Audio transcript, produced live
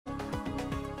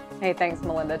Hey, thanks,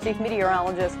 Melinda. Chief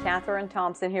Meteorologist Catherine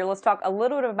Thompson here. Let's talk a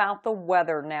little bit about the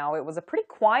weather now. It was a pretty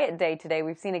quiet day today.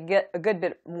 We've seen a good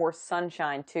bit more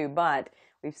sunshine, too, but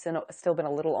we've still been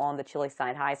a little on the chilly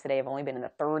side. Highs today have only been in the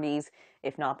 30s,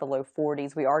 if not the low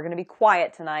 40s. We are going to be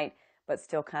quiet tonight, but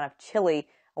still kind of chilly.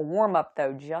 A warm-up,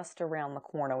 though, just around the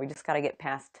corner. We just got to get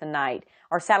past tonight.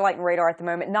 Our satellite and radar at the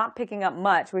moment not picking up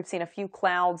much. We've seen a few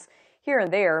clouds here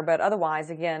and there, but otherwise,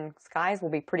 again, skies will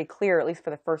be pretty clear, at least for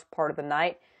the first part of the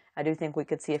night. I do think we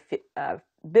could see a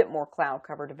bit more cloud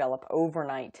cover develop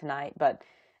overnight tonight, but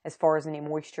as far as any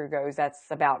moisture goes, that's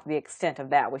about the extent of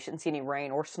that. We shouldn't see any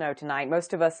rain or snow tonight.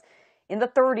 Most of us in the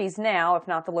 30s now, if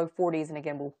not the low 40s, and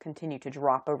again, we'll continue to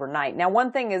drop overnight. Now,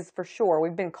 one thing is for sure,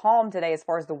 we've been calm today as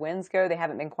far as the winds go. They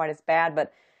haven't been quite as bad,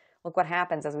 but look what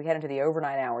happens as we head into the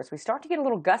overnight hours. We start to get a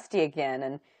little gusty again,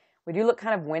 and we do look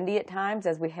kind of windy at times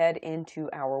as we head into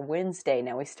our Wednesday.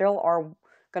 Now, we still are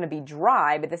going to be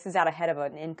dry, but this is out ahead of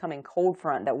an incoming cold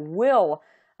front that will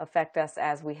affect us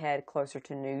as we head closer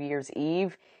to New Year's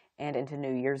Eve and into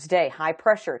New Year's Day. High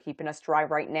pressure keeping us dry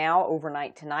right now,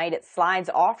 overnight tonight. It slides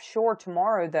offshore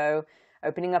tomorrow, though,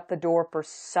 opening up the door for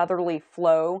southerly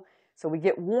flow. So we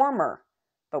get warmer,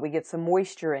 but we get some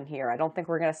moisture in here. I don't think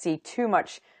we're going to see too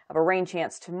much of a rain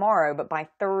chance tomorrow, but by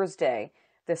Thursday,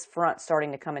 this front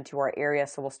starting to come into our area,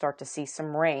 so we'll start to see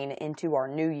some rain into our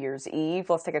New Year's Eve.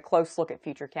 Let's take a close look at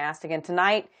futurecast. Again,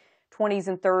 tonight, 20s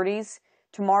and 30s.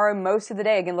 Tomorrow, most of the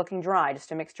day, again, looking dry,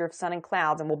 just a mixture of sun and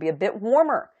clouds, and we'll be a bit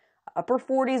warmer. Upper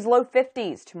 40s, low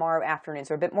 50s tomorrow afternoon,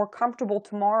 so a bit more comfortable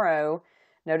tomorrow.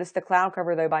 Notice the cloud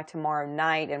cover, though, by tomorrow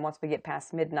night, and once we get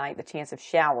past midnight, the chance of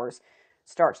showers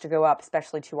starts to go up,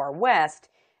 especially to our west,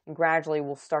 and gradually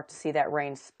we'll start to see that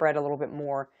rain spread a little bit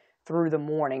more through the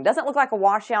morning. Doesn't look like a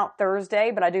washout Thursday,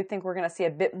 but I do think we're going to see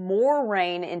a bit more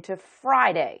rain into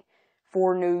Friday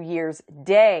for New Year's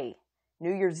Day.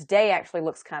 New Year's Day actually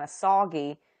looks kind of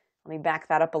soggy. Let me back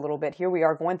that up a little bit. Here we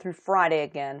are going through Friday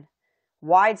again.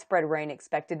 Widespread rain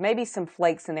expected. Maybe some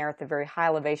flakes in there at the very high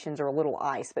elevations or a little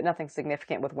ice, but nothing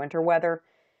significant with winter weather.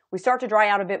 We start to dry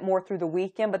out a bit more through the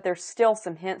weekend, but there's still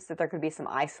some hints that there could be some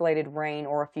isolated rain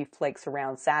or a few flakes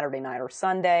around Saturday night or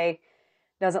Sunday.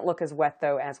 Doesn't look as wet,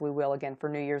 though, as we will again for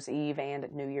New Year's Eve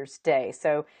and New Year's Day.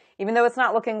 So even though it's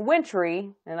not looking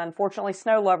wintry, and unfortunately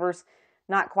snow lovers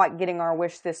not quite getting our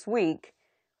wish this week,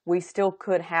 we still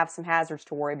could have some hazards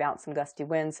to worry about, some gusty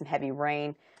winds, some heavy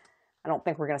rain. I don't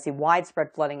think we're going to see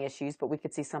widespread flooding issues, but we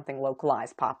could see something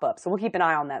localized pop up. So we'll keep an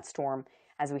eye on that storm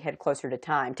as we head closer to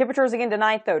time. Temperatures again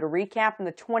tonight, though, to recap, in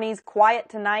the 20s, quiet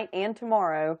tonight and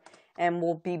tomorrow. And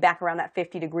we'll be back around that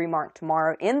 50-degree mark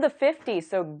tomorrow in the 50s.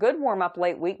 So good warm-up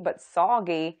late week, but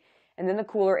soggy. And then the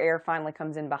cooler air finally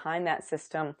comes in behind that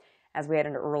system as we head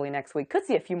into early next week. Could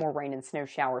see a few more rain and snow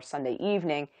showers Sunday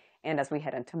evening and as we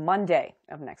head into Monday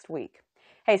of next week.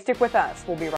 Hey, stick with us. We'll be right back.